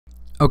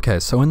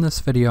Okay, so in this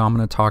video I'm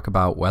going to talk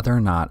about whether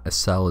or not a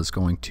cell is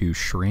going to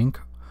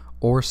shrink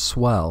or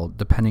swell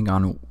depending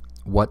on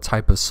what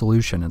type of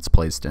solution it's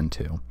placed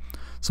into.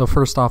 So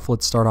first off,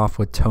 let's start off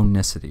with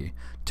tonicity.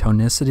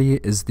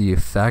 Tonicity is the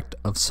effect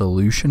of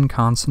solution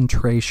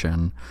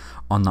concentration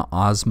on the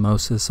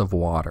osmosis of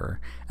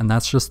water, and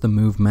that's just the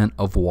movement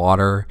of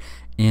water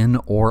in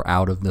or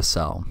out of the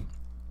cell.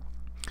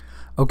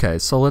 Okay,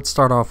 so let's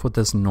start off with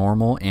this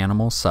normal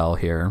animal cell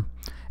here.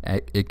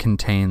 It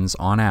contains,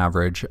 on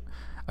average,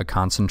 a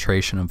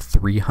concentration of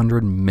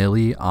 300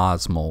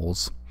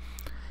 milliosmoles,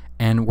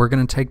 and we're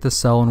going to take the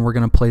cell and we're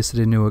going to place it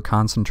into a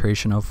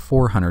concentration of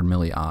 400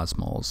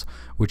 milliosmoles,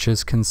 which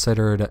is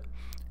considered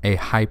a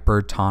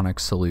hypertonic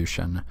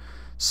solution.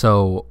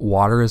 So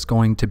water is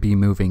going to be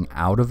moving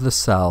out of the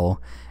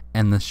cell,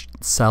 and the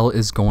cell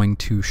is going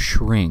to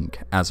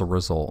shrink as a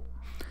result.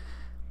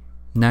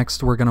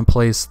 Next, we're going to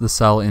place the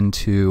cell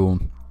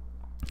into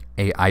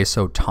a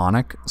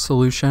isotonic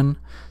solution.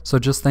 So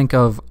just think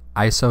of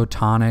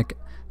isotonic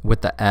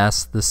with the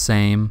S the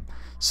same.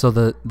 So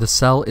the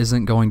cell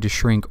isn't going to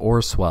shrink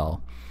or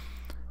swell.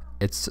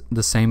 It's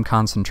the same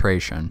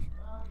concentration.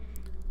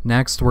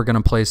 Next, we're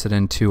going to place it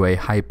into a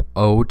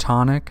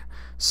hypotonic.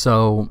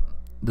 So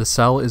the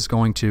cell is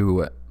going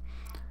to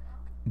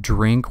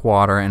drink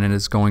water and it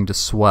is going to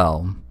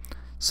swell.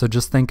 So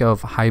just think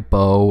of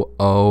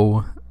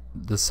hypo,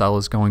 the cell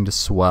is going to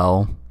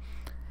swell.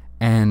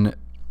 And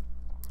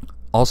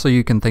also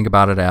you can think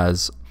about it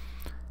as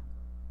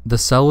the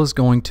cell is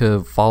going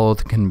to follow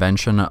the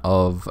convention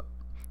of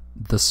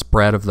the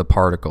spread of the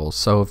particles.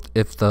 So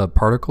if the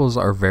particles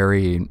are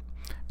very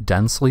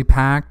densely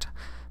packed,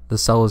 the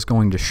cell is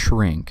going to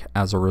shrink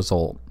as a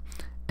result.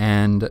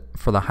 And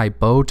for the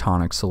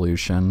hypotonic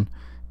solution,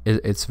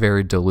 it's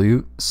very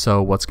dilute,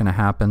 so what's going to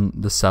happen?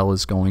 The cell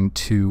is going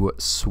to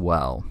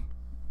swell.